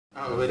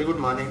A very good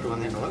morning to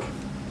one and all.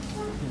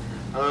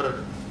 Our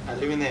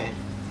alumni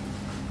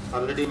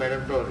already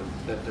Madam told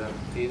that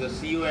he is the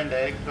CEO and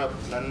Director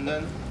of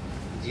London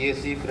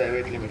kjsce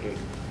Private Limited.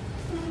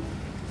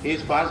 He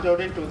is passed out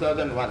in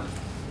 2001.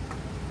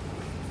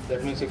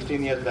 That means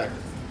 16 years back.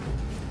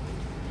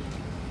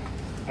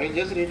 I will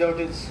just read out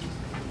his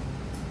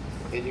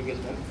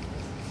education.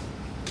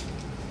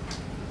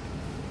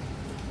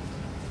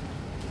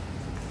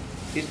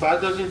 He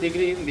passed out his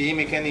degree in BE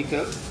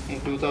Mechanical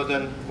in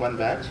 2001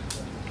 batch.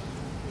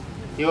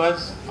 He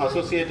was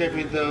associated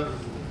with the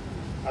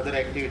other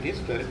activities,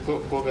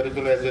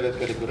 co-curricular as well as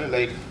curricular,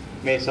 like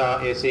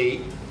MESA,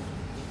 SAE.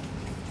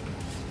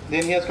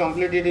 Then he has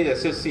completed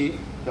his SSC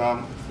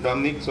from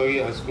Dominic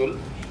Soy High School,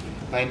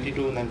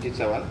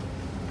 92-97.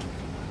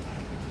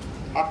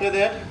 After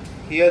that,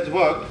 he has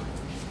worked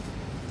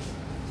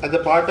as a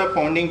part of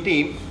founding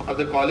team of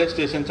the College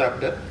Station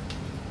chapter.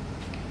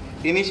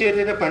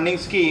 Initiated a funding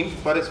scheme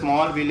for a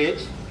small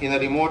village in a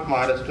remote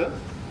Maharashtra,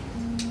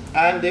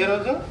 and there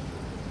was a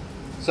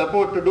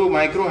support to do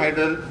micro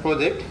hydel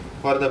project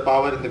for the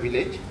power in the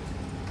village.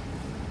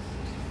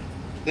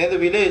 Then the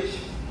village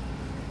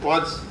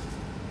was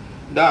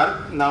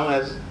dark, now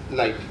as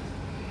light.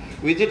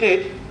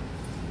 Visited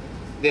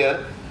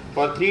there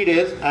for 3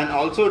 days and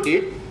also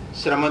did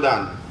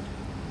Shramadan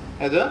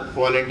as a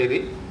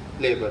voluntary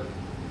labor.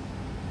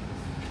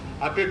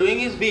 After doing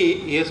his BE,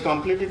 he has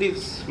completed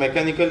his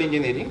mechanical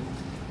engineering,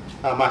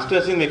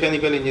 master's in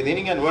mechanical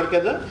engineering, and worked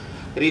as a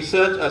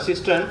research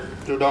assistant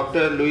to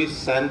Dr. Luis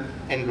San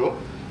Enro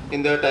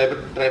in the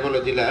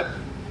tribology lab.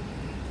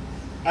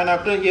 And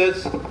after he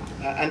has,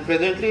 and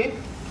presently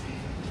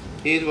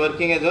he is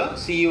working as a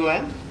CEO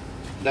and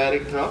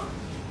Director of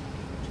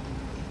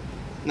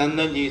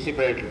London kjsce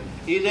Private Limited.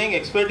 He is having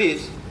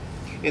expertise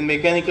in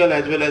mechanical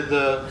as well as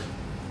the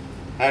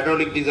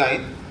hydraulic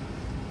design,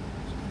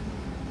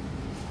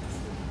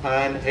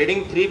 and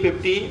heading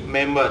 350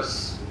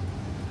 members.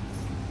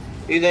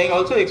 He is having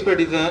also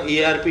expertise in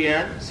ERP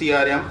and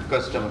CRM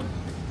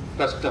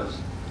customs.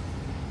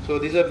 So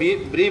this is a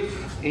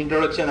brief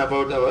introduction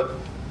about our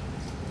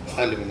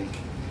alumni.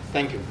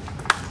 Thank you.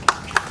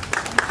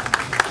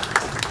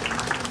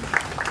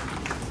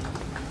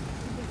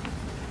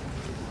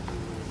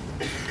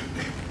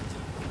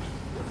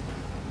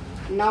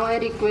 Now I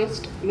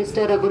request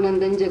Mr.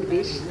 Raghunandan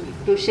Jagdish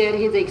to share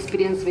his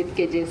experience with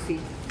kjsce.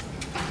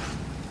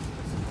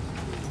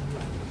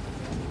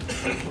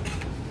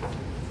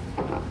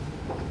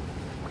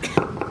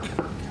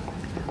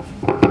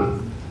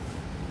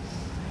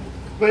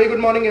 Very good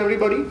morning,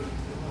 everybody.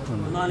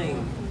 Good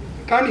morning.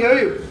 Can't hear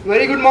you.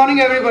 Very good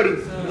morning, everybody.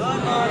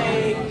 Good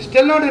morning.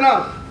 Still not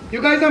enough.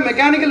 You guys are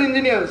mechanical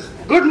engineers.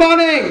 Good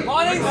morning.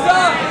 Morning,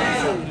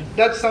 sir.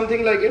 That's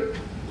something like it.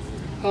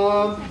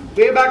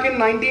 Way back in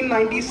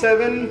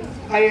 1997,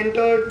 I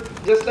entered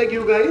just like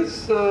you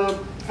guys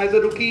as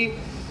a rookie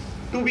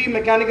to be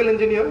mechanical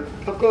engineer.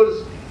 Of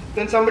course,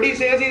 when somebody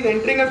says he's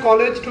entering a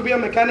college to be a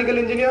mechanical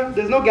engineer,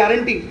 there's no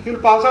guarantee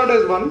you'll pass out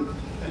as one.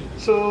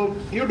 So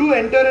you do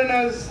enter in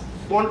as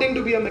wanting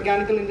to be a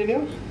mechanical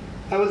engineer.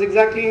 I was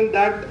exactly in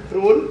that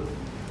role.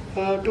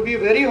 To be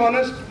very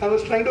honest, I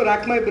was trying to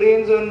rack my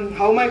brains on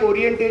how my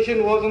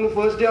orientation was on the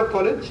first day of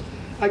college.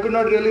 I could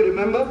not really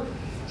remember.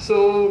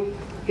 So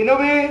in a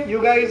way,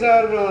 you guys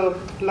are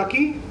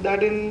lucky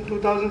that in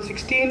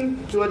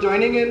 2016 you are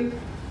joining in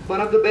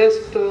one of the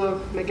best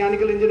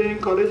mechanical engineering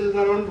colleges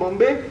around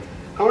Bombay.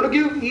 I want to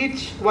give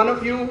each one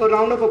of you a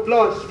round of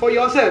applause for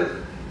yourself,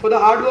 for the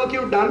hard work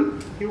you've done.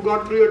 You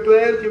got through your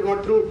 12th, you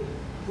got through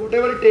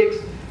whatever it takes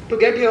to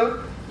get here.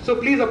 So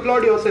please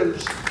applaud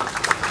yourselves.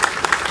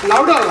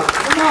 Louder,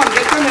 come on,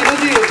 get some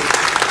energy in.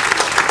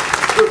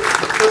 Good,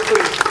 that's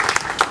good.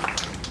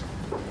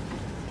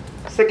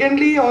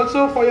 Secondly,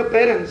 also for your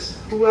parents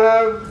who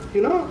have,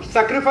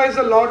 sacrificed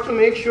a lot to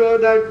make sure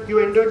that you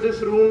entered this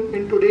room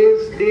in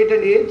today's date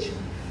and age.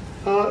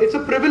 It's a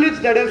privilege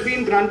that has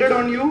been granted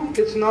on you.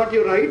 It's not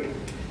your right.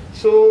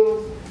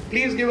 So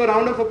please give a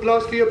round of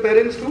applause to your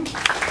parents too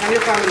and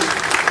your family.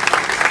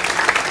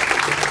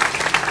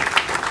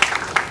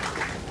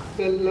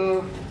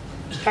 Well,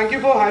 thank you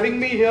for having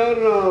me here.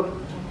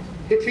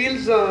 It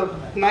feels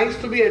nice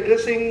to be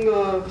addressing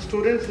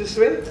students this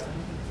way,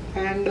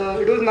 and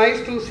it was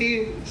nice to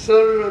see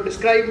sir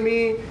describe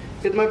me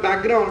with my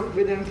background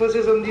with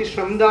emphasis on the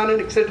Shramdan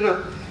and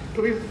etc.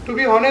 To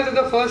be honest,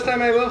 it's the first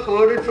time I ever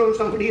heard it from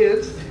somebody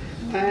else,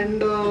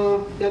 and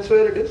that's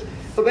where it is.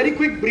 A very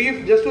quick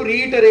brief just to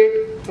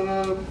reiterate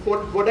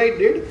what I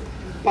did.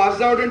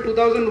 Passed out in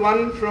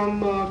 2001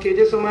 from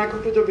kjsce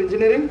College of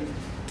Engineering.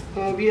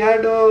 We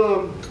had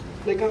a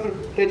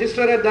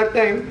registrar at that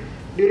time.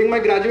 During my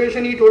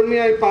graduation, he told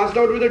me I passed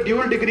out with a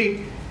dual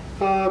degree,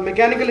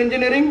 mechanical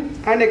engineering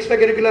and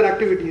extracurricular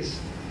activities.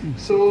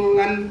 So,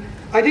 and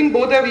I think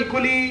both have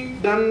equally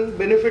done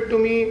benefit to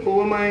me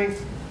over my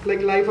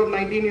life of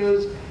 19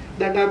 years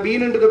that I've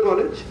been into the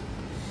college.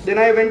 Then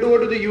I went over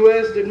to the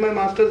US, did my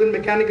master's in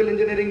mechanical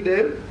engineering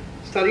there,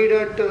 studied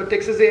at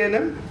Texas A&M,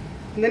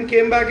 and then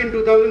came back in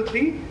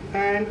 2003.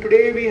 And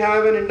today we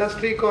have an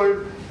industry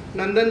called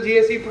Nandan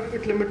kjsce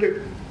Private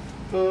Limited.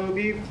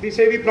 We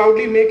say we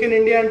proudly make in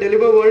India and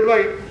deliver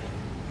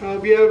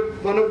worldwide. We are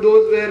one of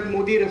those where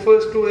Modi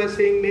refers to as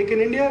saying make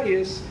in India.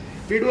 Yes,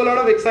 we do a lot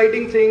of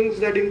exciting things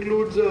that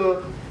includes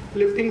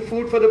lifting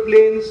food for the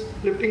planes,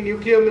 lifting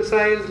nuclear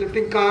missiles,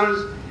 lifting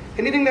cars,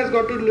 anything that's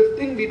got to do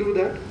lifting, we do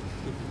that.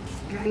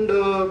 And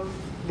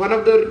one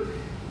of the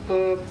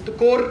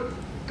core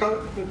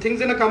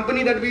things in a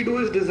company that we do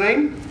is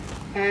design.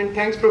 And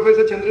thanks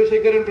Professor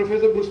Chandrasekhar and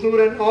Professor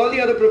Busnur and all the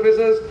other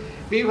professors,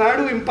 we've had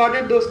to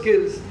imparted those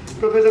skills.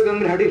 Professor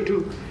Gangrade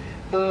too.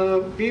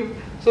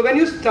 So when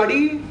you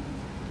study,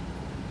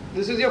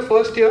 this is your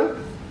first year,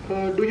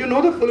 do you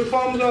know the full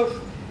forms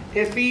of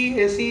FE,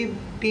 SE,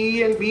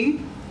 TE and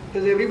B?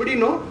 Does everybody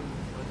know?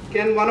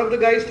 Can one of the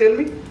guys tell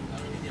me?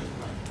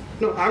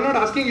 No, I'm not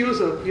asking you,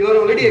 sir. You are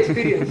already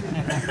experienced.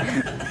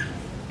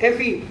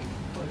 FE,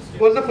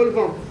 what's the full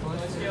form?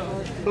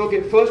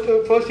 Okay,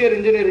 first year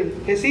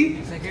engineering.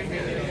 SE? Second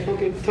year.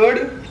 Okay,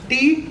 third.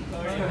 T?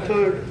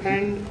 Third.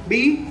 And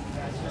B?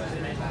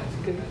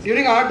 Okay.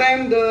 During our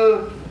time,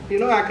 the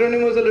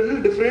acronym was a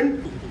little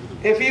different.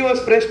 FE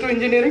was fresh to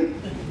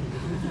engineering.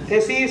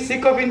 SE is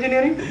sick of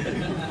engineering.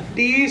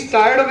 T is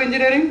tired of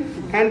engineering.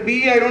 And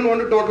B, I don't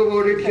want to talk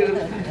about it here.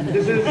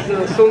 This is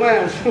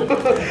Somaya.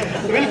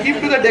 We'll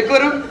keep to the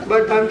decorum,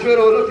 but I'm sure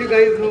all of you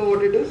guys know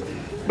what it is.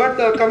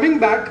 But coming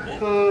back,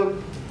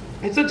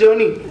 it's a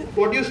journey.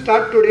 What you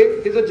start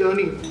today is a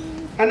journey.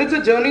 And it's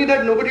a journey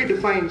that nobody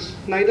defines.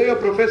 Neither your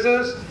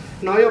professors,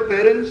 nor your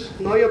parents,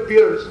 nor your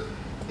peers.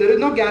 There is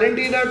no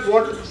guarantee that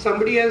what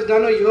somebody has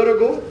done a year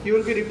ago, you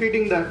will be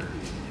repeating that.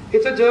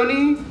 It's a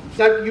journey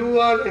that you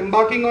are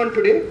embarking on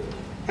today,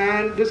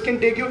 and this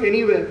can take you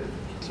anywhere.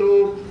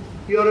 So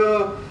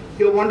you're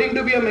wanting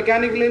to be a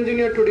mechanical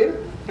engineer today,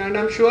 and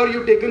I'm sure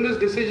you've taken this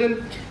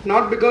decision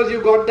not because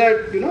you got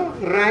that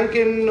rank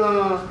in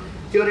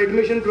your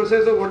admission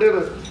process or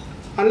whatever.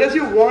 Unless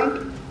you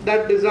want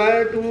that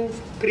desire to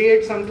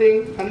create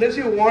something, unless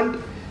you want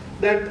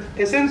that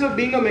essence of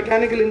being a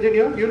mechanical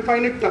engineer, you'll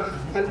find it tough.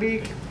 I'll be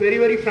very,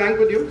 very frank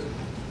with you.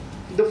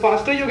 The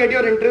faster you get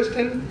your interest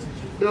in,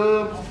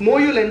 the more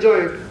you'll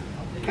enjoy it.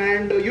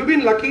 And you've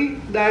been lucky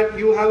that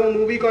you have a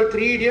movie called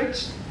Three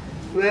Idiots,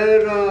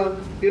 where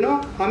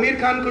Amir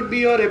Khan could be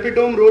your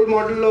epitome role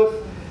model of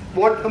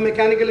what a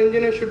mechanical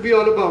engineer should be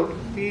all about.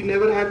 We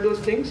never had those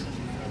things.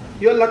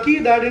 You're lucky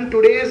that in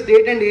today's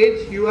date and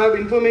age, you have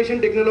information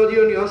technology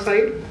on your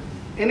side.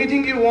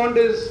 Anything you want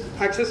is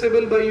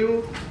accessible by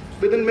you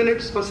within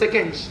minutes or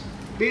seconds.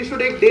 We used to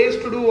take days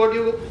to do what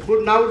you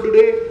would now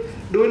today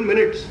do in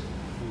minutes.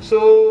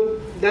 So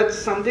that's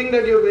something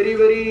that you're very,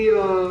 very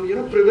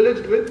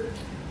privileged with.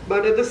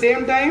 But at the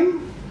same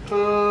time,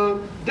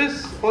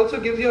 this also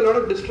gives you a lot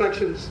of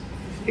distractions.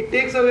 It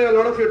takes away a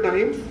lot of your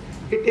time.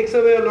 It takes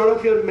away a lot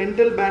of your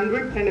mental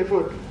bandwidth and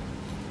effort.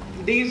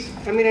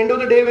 End of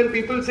the day, when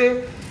people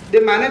say they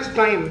manage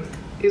time,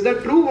 is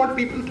that true what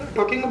people are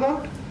talking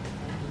about?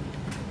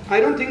 I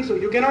don't think so.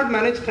 You cannot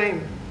manage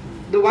time.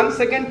 The 1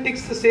 second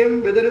ticks the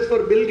same, whether it's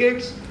for Bill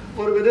Gates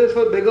or whether it's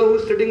for a beggar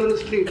who's sitting on the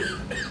street.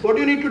 What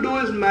you need to do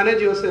is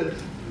manage yourself.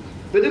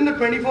 Within the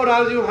 24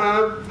 hours you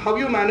have, how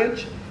you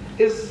manage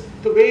is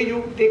the way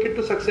you take it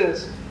to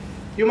success.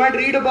 You might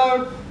read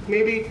about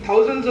maybe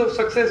thousands of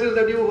successes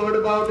that you heard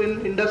about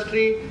in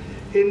industry,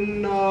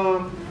 in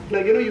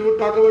you would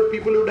talk about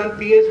people who've done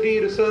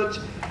PhD research,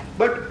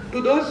 but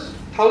to those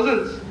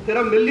thousands, there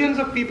are millions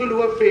of people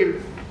who have failed.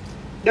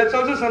 That's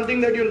also something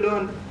that you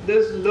learn.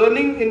 There's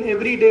learning in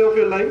every day of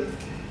your life.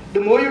 The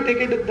more you take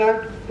it at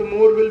that, the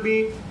more will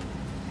be,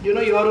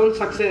 your own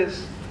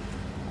success.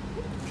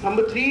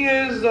 Number 3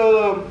 is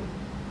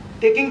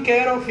taking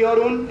care of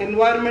your own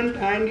environment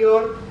and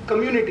your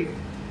community.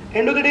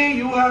 End of the day,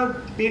 you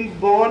have been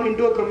born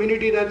into a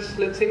community that's,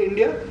 let's say,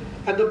 India,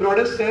 at the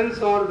broadest sense,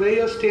 or where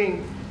you're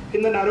staying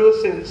in the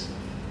narrowest sense.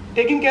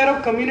 Taking care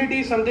of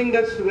community is something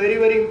that's very,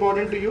 very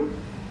important to you.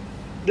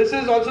 This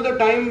is also the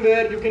time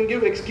where you can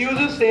give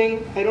excuses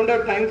saying, I don't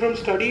have time from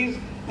studies,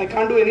 I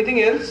can't do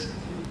anything else.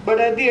 But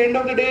at the end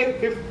of the day,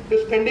 if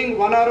you're spending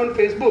 1 hour on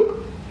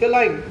Facebook, you're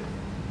lying.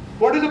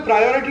 What is a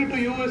priority to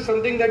you is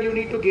something that you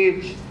need to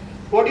gauge.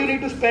 What you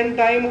need to spend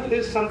time on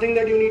is something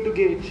that you need to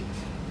gauge.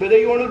 Whether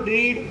you want to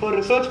read a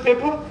research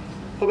paper,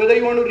 or whether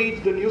you want to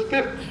read the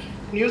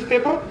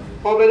newspaper,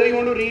 or whether you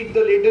want to read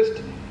the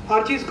latest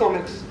Archie's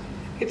comics.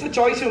 It's a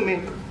choice you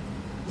make.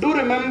 Do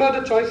remember,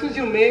 the choices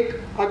you make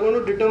are going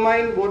to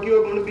determine what you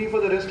are going to be for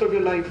the rest of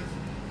your life.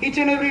 Each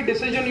and every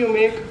decision you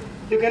make,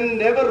 you can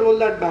never roll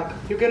that back.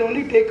 You can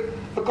only take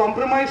a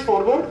compromise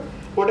forward.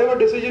 Whatever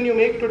decision you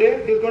make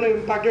today is going to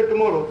impact it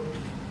tomorrow.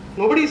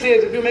 Nobody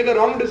says if you make a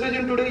wrong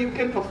decision today, you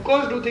can of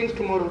course do things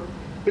tomorrow.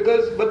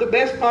 But the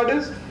best part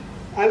is,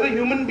 as a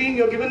human being,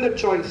 you're given the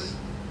choice.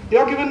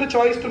 You're given the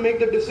choice to make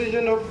the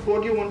decision of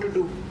what you want to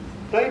do.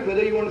 Right?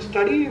 Whether you want to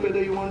study,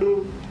 whether you want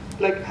to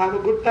have a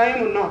good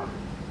time or not.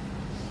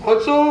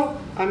 Also,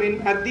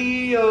 at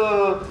the,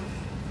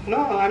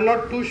 I'm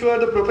not too sure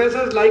the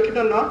professors like it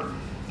or not.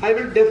 I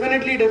will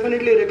definitely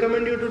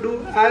recommend you to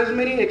do as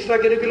many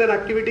extracurricular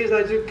activities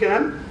as you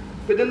can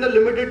within the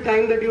limited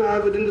time that you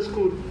have within the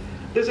school.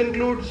 This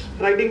includes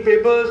writing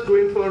papers,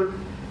 going for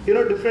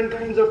different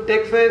kinds of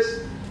tech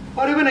fests,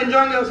 or even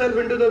enjoying yourself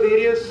into the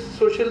various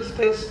social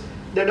fests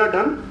that are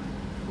done.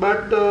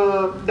 But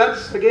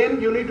that's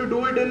again, you need to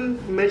do it in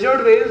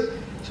measured ways,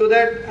 so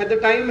that at the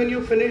time when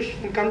you finish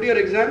and come to your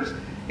exams,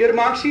 your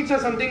mark sheets are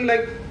something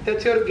like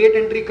that's your gate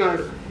entry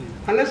card.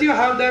 Unless you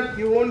have that,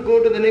 you won't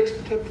go to the next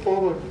step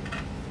forward.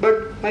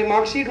 But my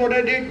mark sheet, what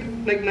I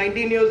did like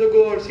 19 years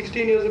ago or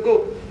 16 years ago,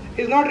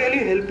 is not really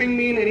helping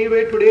me in any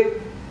way today,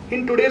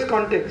 in today's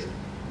context.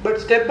 But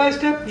step by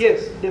step,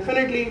 yes,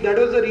 definitely, that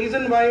was the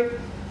reason why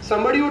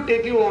somebody would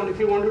take you on if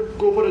you want to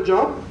go for a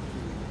job.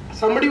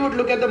 Somebody would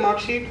look at the mark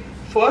sheet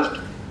first,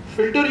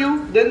 filter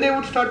you, then they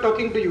would start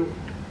talking to you.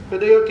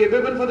 Whether you're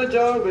capable for the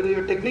job, whether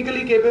you're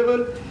technically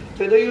capable,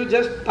 whether you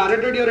just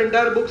parroted your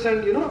entire books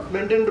and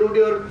went and wrote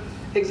your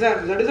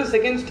exams. That is the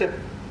second step.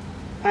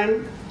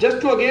 And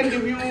just to again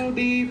give you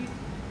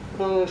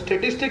the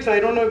statistics, I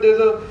don't know if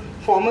there's a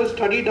formal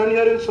study done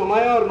here in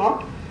Somaya or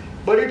not,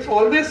 but it's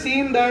always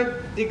seen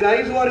that the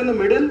guys who are in the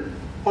middle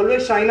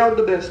always shine out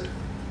the best.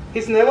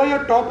 It's never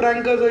your top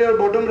rankers or your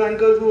bottom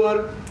rankers who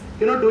are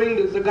doing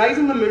this. The guys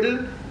in the middle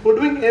who are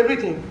doing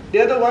everything, they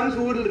are the ones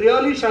who will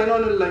really shine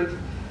on in life,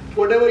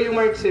 whatever you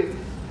might say.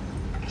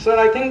 Sir,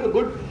 I think a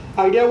good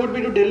idea would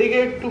be to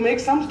delegate, to make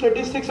some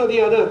statistics or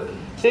the other,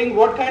 saying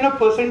what kind of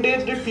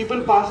percentage did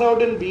people pass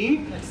out in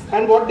BE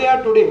and what they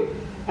are today.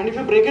 And if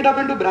you break it up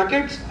into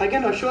brackets, I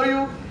can assure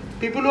you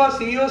people who are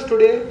CEOs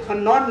today are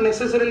not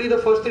necessarily the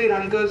first three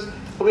rankers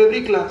of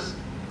every class.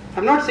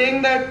 I'm not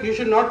saying that you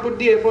should not put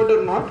the effort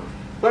or not,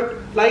 but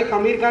like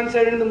Amir Khan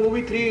said in the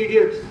movie Three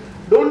Idiots,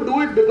 don't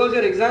do it because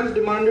your exams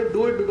demand it,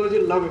 do it because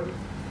you love it.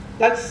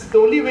 That's the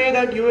only way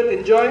that you will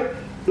enjoy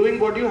doing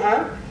what you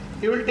have.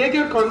 You will take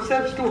your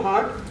concepts to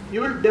heart.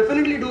 You will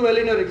definitely do well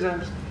in your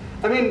exams.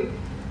 I mean,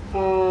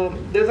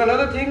 there's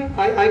another thing.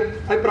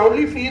 I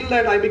proudly feel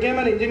that I became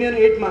an engineer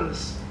in 8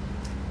 months.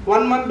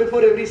 1 month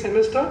before every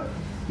semester.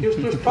 Used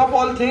to stop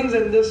all things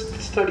and just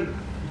study.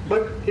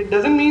 But it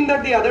doesn't mean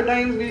that the other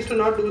times we used to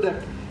not do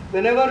that.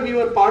 Whenever we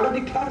were part of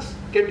the class,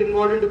 get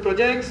involved into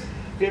projects,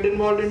 get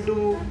involved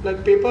into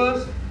like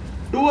papers,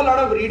 do a lot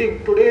of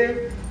reading.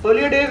 Today,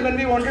 earlier days when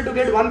we wanted to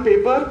get one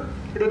paper,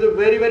 it was a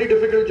very, very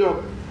difficult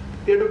job.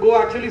 We had to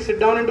go actually sit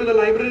down into the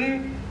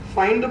library,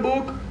 find the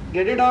book,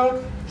 get it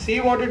out, see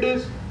what it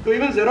is. To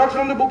even Xerox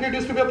from the book, it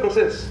used to be a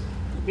process.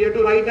 We had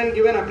to write and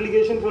give an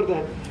application for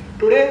that.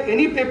 Today,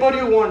 any paper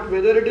you want,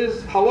 whether it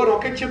is how a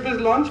rocket ship is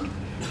launched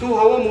to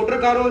how a motor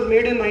car was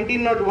made in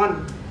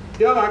 1901,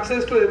 you have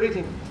access to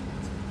everything.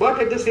 But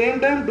at the same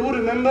time, do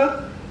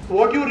remember,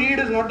 what you read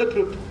is not the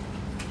truth.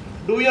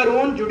 Do your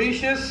own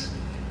judicious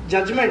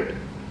judgment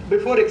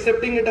before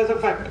accepting it as a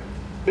fact.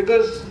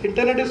 Because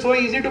internet is so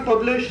easy to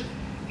publish,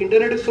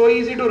 internet is so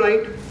easy to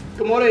write,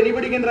 tomorrow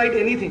anybody can write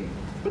anything.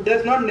 But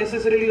that's not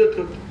necessarily the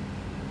truth.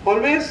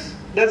 Always,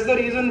 that's the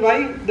reason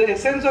why the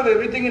essence of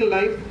everything in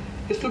life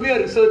is to be a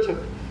researcher.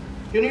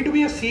 You need to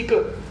be a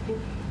seeker,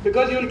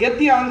 because you will get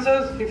the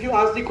answers if you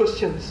ask the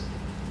questions.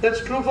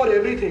 That's true for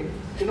everything,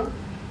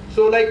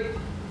 So like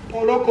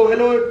Paulo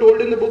Coelho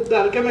told in the book The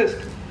Alchemist,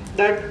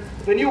 that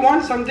when you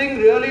want something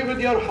really with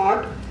your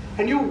heart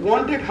and you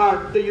want it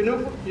hard, the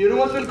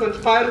universe will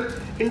conspire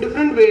in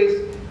different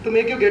ways to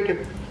make you get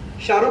it.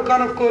 Shah Rukh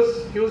Khan, of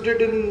course, used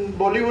it in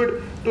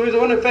Bollywood to his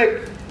own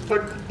effect,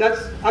 but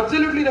that's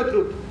absolutely the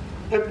truth.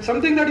 That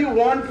something that you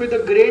want with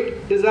a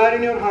great desire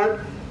in your heart,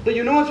 the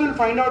universe will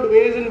find out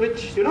ways in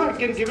which it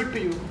can give it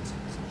to you.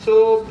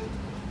 So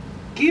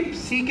keep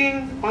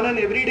seeking on an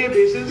everyday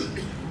basis.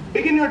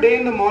 Begin your day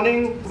in the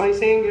morning by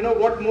saying,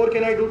 what more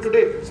can I do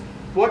today?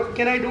 What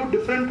can I do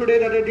different today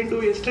that I didn't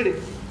do yesterday?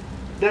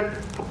 That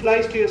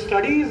applies to your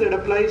studies, that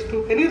applies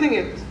to anything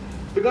else.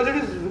 Because it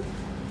is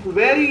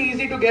very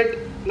easy to get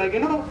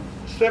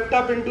swept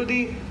up into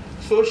the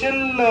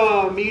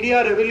social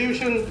media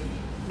revolution.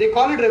 They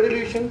call it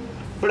revolution,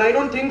 but I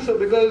don't think so,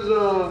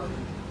 because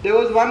there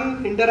was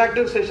one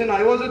interactive session.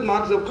 I was with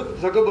Mark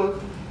Zuckerberg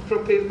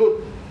from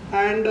Facebook,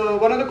 and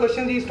one of the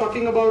questions he's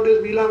talking about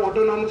is we'll have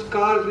autonomous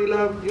cars, we'll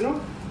have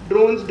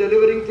drones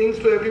delivering things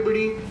to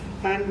everybody,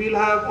 and we'll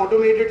have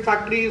automated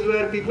factories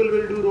where people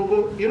will do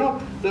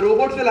the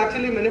robots will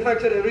actually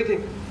manufacture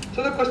everything.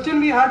 So the question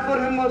we had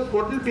for him was,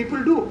 what will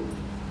people do?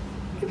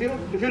 If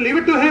you leave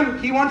it to him,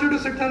 he wants you to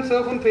sit and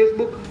surf on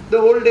Facebook the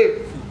whole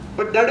day.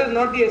 But that is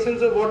not the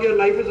essence of what your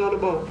life is all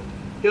about.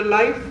 Your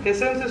life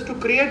essence is to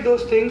create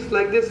those things,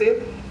 like they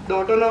say, the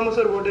autonomous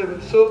or whatever.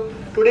 So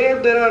today,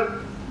 if there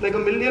are like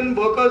 1 million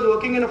workers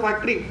working in a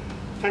factory,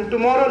 and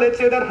tomorrow let's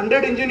say that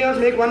 100 engineers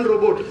make one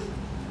robot,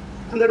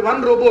 and that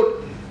one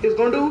robot is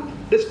going to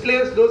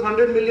displace those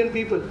 100 million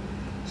people.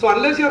 So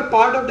unless you're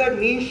part of that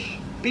niche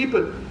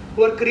people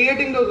who are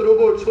creating those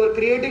robots, who are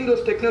creating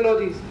those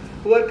technologies,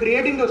 who are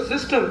creating those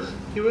systems,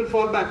 you will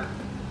fall back.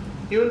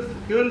 You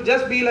will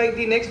just be like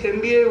the next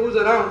MBA who's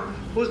around,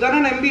 who's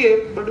done an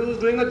MBA, but who's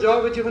doing a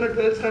job which even a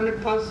 12th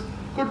standard pass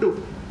could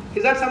do.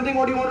 Is that something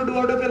what you want to do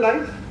out of your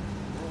life?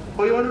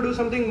 Or you want to do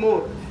something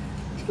more?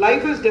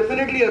 life is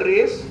definitely a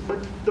race, but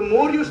the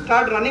more you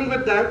start running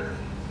with that,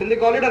 when they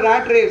call it a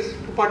rat race,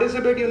 to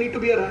participate you need to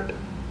be a rat.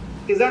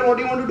 Is that what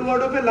you want to do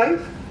out of your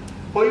life?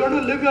 Or you want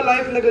to live your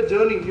life like a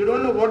journey? You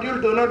don't know what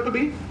you'll turn out to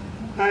be,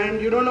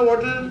 and you don't know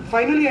what will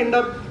finally end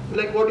up,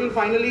 like what you'll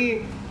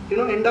finally,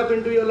 end up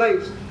into your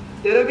lives.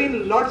 There have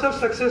been lots of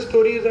success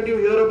stories that you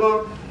hear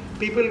about.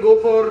 People go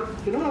for,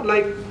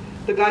 like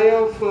the guy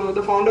of,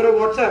 the founder of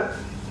WhatsApp.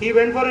 He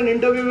went for an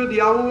interview with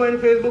Yahoo and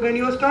Facebook and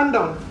he was turned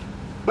down.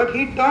 But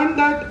he turned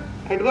that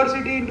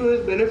adversity into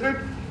his benefit.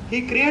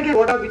 He created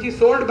WhatsApp, which he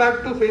sold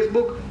back to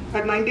Facebook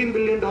at $19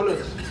 billion.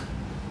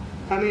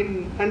 I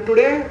mean, and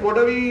today, what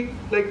are we,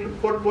 like,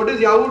 what is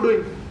Yahoo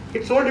doing?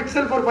 It sold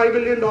itself for $5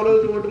 billion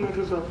over to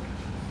Microsoft.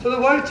 So the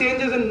world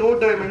changes in no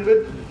time, and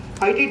with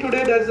IT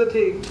today, that's the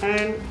thing.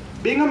 And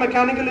being a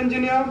mechanical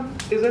engineer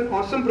is an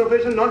awesome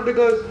profession, not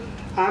because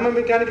I'm a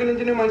mechanical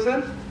engineer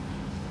myself,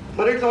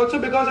 but it's also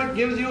because it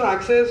gives you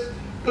access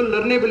to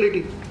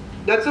learnability.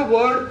 That's a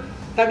word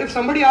that if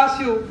somebody asks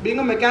you, being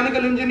a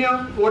mechanical engineer,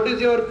 what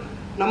is your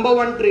number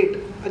one trait?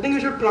 I think you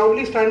should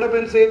proudly stand up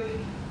and say,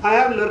 I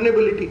have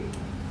learnability.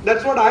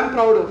 That's what I'm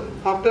proud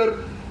of.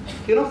 After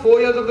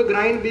 4 years of the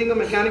grind, being a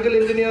mechanical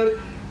engineer,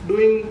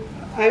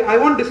 I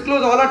won't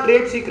disclose all our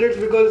trade secrets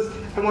because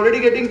I'm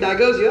already getting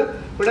daggers here,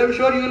 but I'm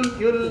sure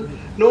you'll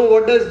know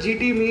what does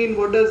GT mean,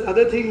 what does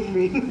other things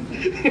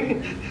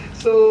mean.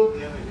 So,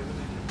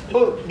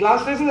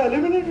 glass face is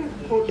eliminated?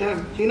 Oh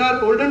damn. In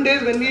our olden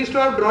days when we used to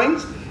have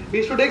drawings, we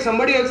used to take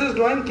somebody else's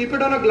drawing, keep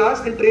it on a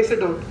glass and trace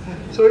it out.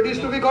 So it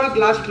used to be called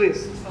glass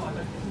trace.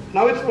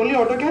 Now it's only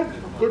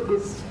AutoCAD?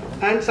 Good.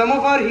 And some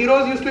of our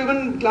heroes used to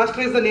even glass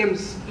trace the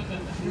names.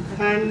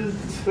 And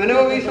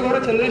whenever we used to go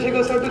to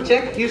Chandrasekhar sir to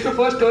check, he used to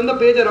first turn the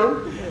page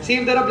around, see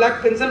if there are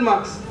black pencil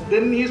marks.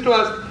 Then he used to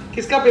ask,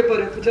 kiska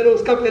paper hai? Chalo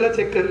uska pehla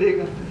check kar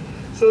lega.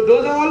 So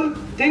those are all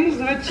things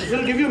which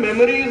will give you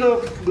memories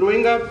of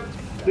growing up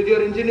with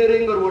your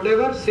engineering or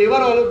whatever. Savor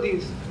all of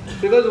these.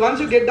 Because once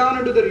you get down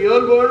into the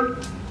real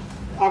world,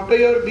 after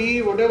your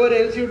B, whatever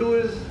else you do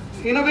is,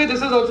 in a way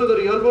this is also the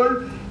real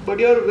world, but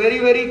you're very,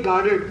 very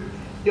guarded.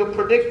 You're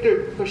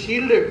protected, you're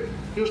shielded.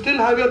 You still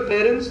have your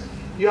parents,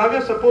 you have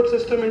your support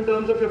system in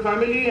terms of your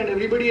family and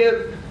everybody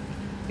else.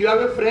 You have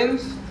your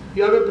friends,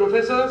 you have your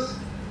professors.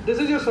 This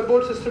is your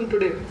support system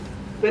today.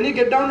 When you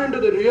get down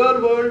into the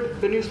real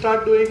world, when you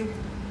start doing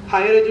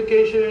higher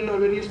education or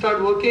when you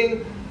start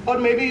working, or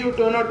maybe you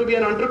turn out to be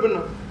an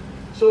entrepreneur.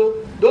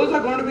 So those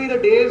are going to be the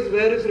days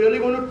where it's really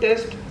going to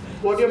test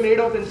what you're made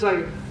of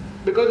inside,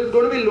 because it's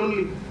going to be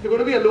lonely. You're going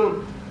to be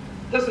alone.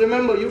 Just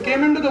remember, you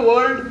came into the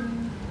world,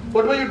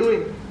 what were you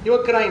doing? You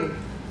were crying.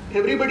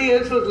 Everybody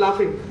else was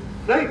laughing,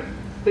 right?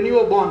 When you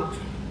were born.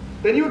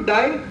 When you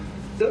die,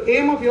 the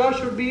aim of yours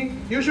should be,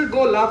 you should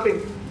go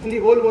laughing and the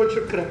whole world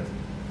should cry.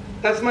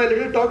 That's my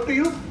little talk to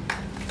you,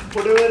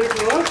 whatever it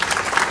was.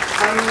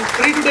 I'm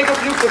free to take a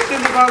few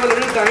questions if I have a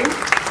little time.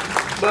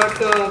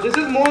 But this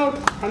is more,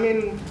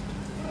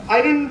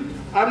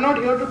 I'm not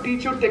here to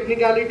teach you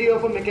technicality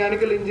of a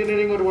mechanical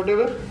engineering or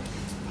whatever,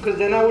 because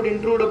then I would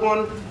intrude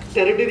upon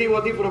territory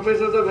what the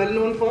professors are well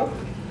known for.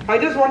 I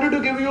just wanted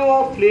to give you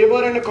a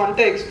flavor and a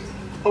context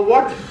of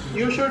what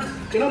you should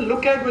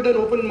look at with an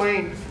open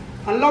mind.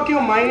 Unlock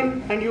your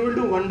mind and you will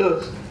do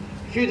wonders.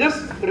 If you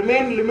just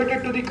remain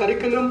limited to the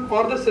curriculum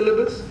or the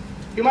syllabus,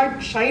 you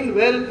might shine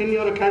well in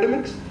your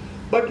academics,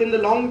 but in the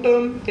long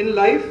term in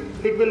life,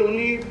 it will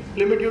only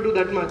limit you to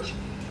that much.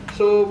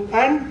 So,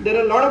 and there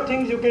are a lot of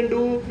things you can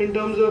do in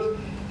terms of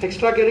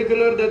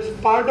extracurricular that's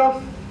part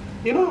of,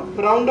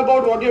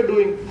 roundabout what you're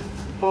doing.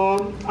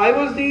 I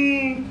was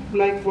the,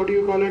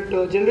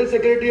 general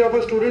secretary of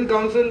a student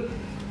council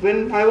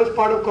when I was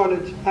part of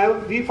college.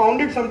 We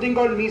founded something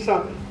called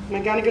MISA,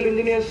 Mechanical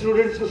Engineers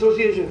Students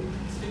Association.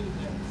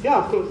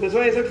 Yeah, of course, that's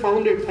why I said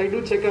founded. I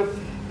do check up.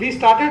 We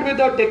started with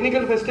a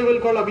technical festival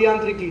called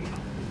Abhiyantriki.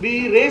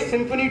 We raised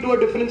symphony to a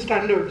different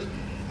standards.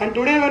 And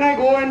today when I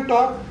go and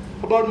talk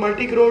about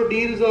multi-crore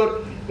deals,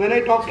 or when I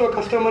talk to a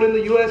customer in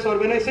the US, or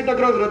when I sit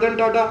across Ratan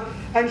Tata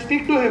and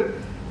speak to him,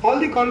 all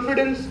the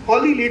confidence,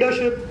 all the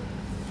leadership,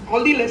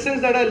 all the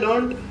lessons that I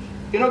learned,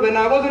 when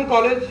I was in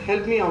college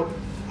helped me out.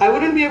 I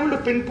wouldn't be able to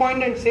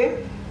pinpoint and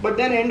say, but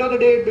then end of the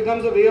day it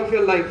becomes a way of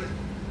your life.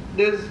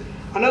 There's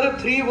another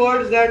 3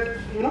 words that,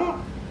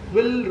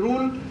 will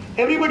rule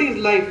everybody's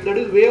life, that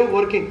is way of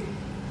working.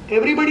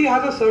 Everybody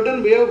has a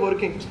certain way of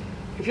working.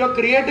 If you're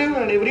creative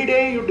and every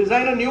day you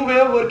design a new way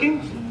of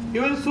working,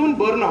 you will soon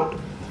burn out.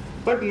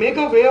 But make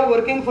a way of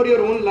working for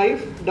your own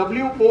life,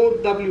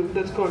 WOW,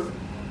 that's called.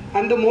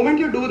 And the moment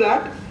you do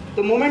that,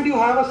 the moment you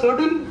have a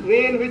certain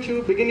way in which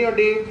you begin your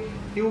day,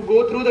 you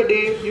go through the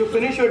day, you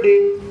finish your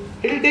day,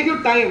 it will take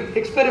you time,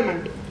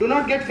 experiment. Do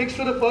not get fixed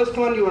to the first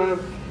one you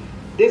have.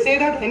 They say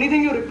that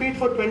anything you repeat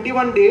for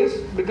 21 days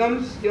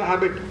becomes your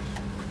habit.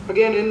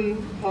 Again, in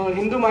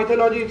Hindu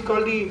mythology, it's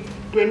called the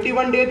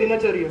 21-day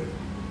dinacharya.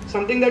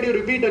 Something that you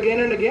repeat again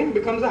and again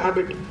becomes a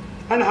habit.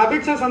 And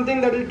habits are something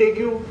that will take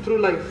you through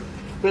life.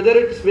 Whether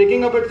it's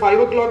waking up at 5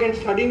 o'clock and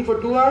studying for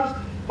 2 hours,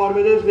 or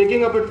whether it's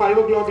waking up at 5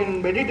 o'clock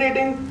and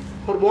meditating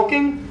or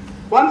walking,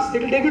 Once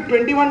it will take you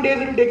 21 days,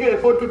 it will take you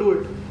effort to do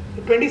it.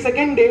 The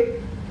 22nd day,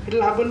 it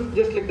will happen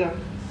just like that,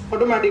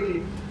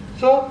 automatically.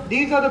 So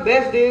these are the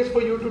best days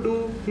for you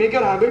to make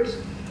your habits.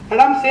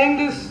 And I'm saying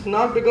this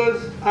not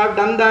because I've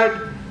done that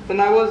when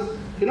I was,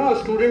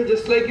 a student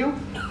just like you.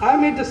 I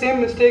made the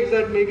same mistakes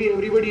that maybe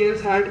everybody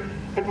else had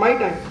at my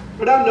time,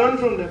 but I've learned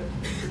from them.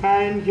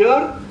 And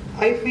here,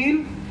 I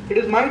feel it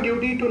is my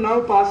duty to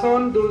now pass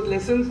on those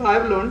lessons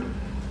I've learned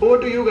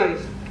over to you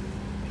guys.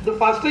 The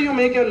faster you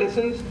make your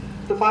lessons,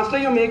 the faster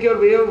you make your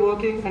way of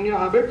working and your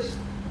habits,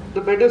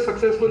 the better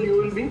successful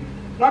you will be.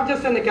 Not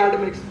just in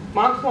academics.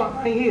 Marks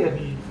are here.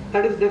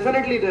 That is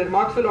definitely there.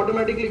 Marks will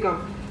automatically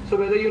come. So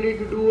whether you need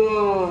to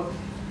do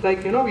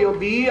your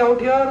BE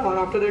out here, or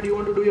after that you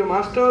want to do your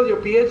masters, your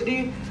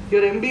PhD,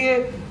 your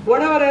MBA,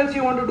 whatever else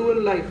you want to do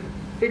in life,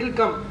 it will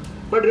come.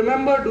 But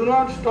remember, do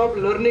not stop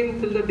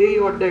learning till the day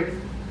you are dead.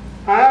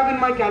 I have in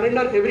my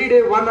calendar every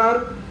day 1 hour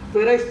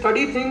where I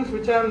study things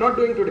which I am not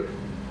doing today.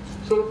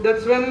 So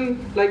that's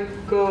when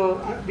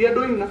we are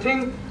doing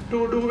nothing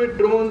to do with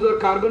drones or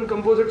carbon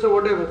composites or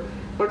whatever.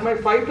 But my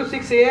 5 to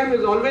 6 a.m.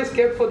 is always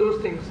kept for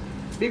those things.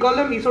 We call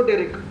them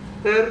esoteric,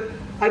 where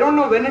I don't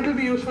know when it will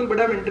be useful, but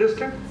I'm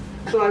interested.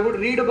 So I would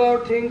read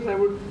about things, I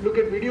would look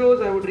at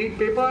videos, I would read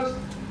papers.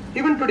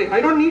 Even today, I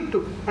don't need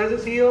to. As a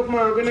CEO of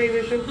my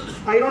organization,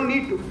 I don't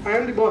need to. I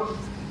am the boss.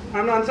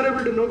 I'm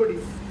answerable to nobody.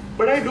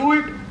 But I do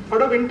it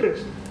out of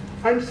interest.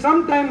 And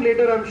sometime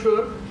later, I'm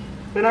sure,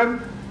 when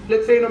I'm,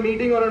 let's say, in a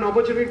meeting or an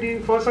opportunity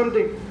for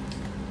something,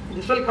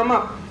 this will come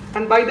up.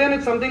 And by then,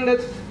 it's something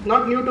that's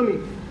not new to me.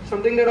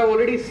 Something that I've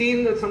already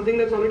seen, that's something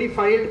that's already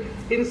filed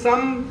in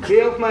some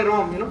way of my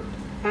ROM,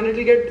 And it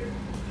will get,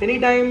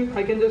 anytime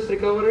I can just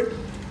recover it.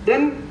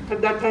 Then,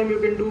 at that time, you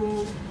can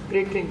do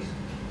great things.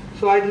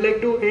 So I'd like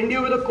to end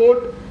you with a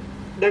quote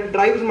that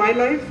drives my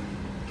life.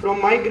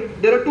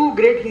 There are 2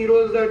 great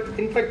heroes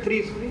in fact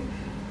 3,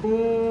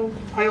 who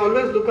I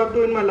always look up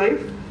to in my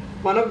life.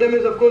 One of them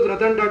is, of course,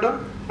 Ratan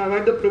Tata. I've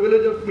had the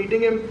privilege of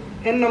meeting him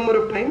n number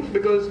of times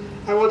because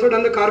I've also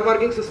done the car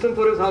parking system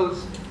for his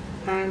house.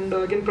 And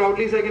I can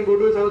proudly say I can go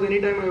to his house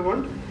anytime I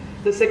want.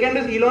 The second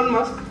is Elon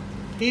Musk.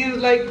 He is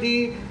like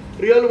the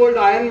real world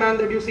Iron Man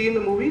that you see in the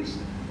movies.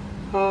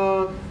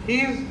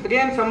 He is,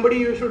 again, somebody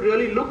you should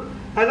really look.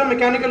 As a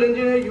mechanical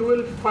engineer, you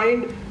will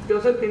find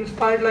yourself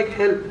inspired like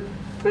hell.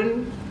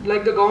 When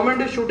the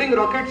government is shooting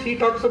rockets, he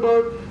talks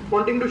about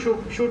wanting to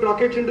shoot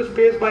rockets into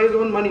space by his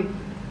own money.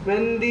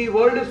 When the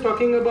world is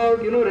talking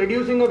about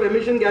reducing of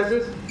emission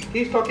gases,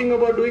 he's talking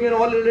about doing an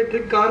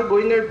all-electric car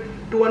going at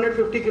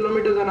 250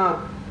 kilometers an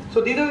hour.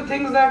 So these are the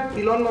things that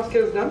Elon Musk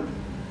has done.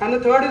 And the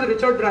third is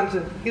Richard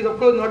Branson. He's of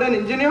course not an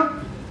engineer,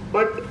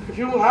 but if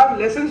you have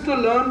lessons to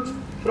learn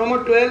from a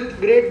 12th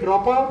grade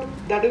dropout,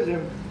 that is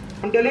him.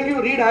 I'm telling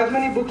you, read as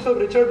many books of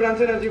Richard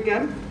Branson as you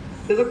can.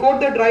 There's a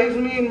quote that drives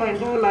me in my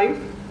entire life.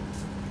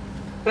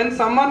 When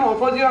someone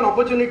offers you an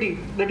opportunity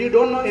that you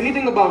don't know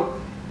anything about,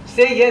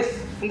 say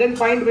yes and then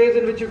find ways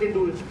in which you can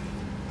do it.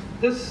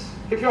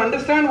 If you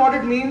understand what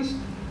it means,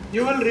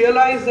 you will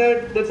realize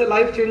that that's a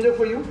life changer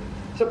for you.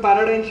 It's a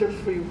paradigm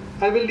shift for you.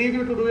 I will leave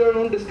you to do your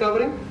own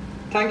discovering.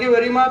 Thank you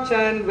very much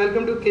and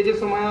welcome to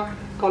kjsce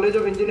College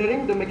of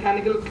Engineering, the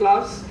mechanical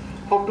class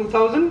of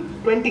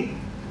 2020.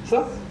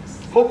 Sir,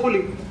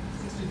 hopefully.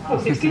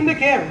 16 they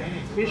came.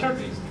 We should.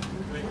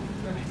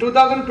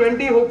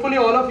 2020, hopefully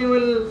all of you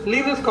will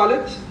leave this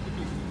college.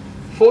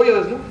 4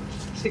 years, no?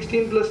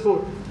 16 plus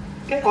 4.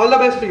 Okay, all the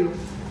best to you.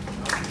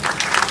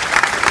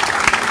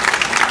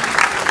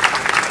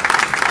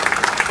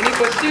 Any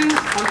questions?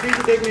 I'm free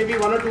to take maybe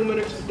 1 or 2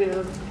 minutes if they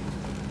have.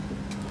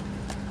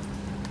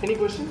 Any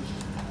questions?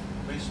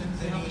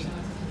 Questions?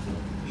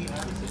 We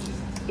have a session.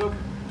 No.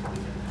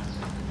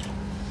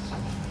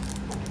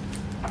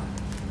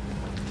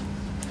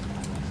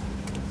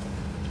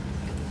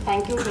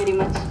 Thank you very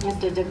much,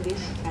 Mr.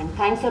 Jagdish, and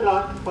thanks a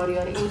lot for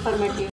your informative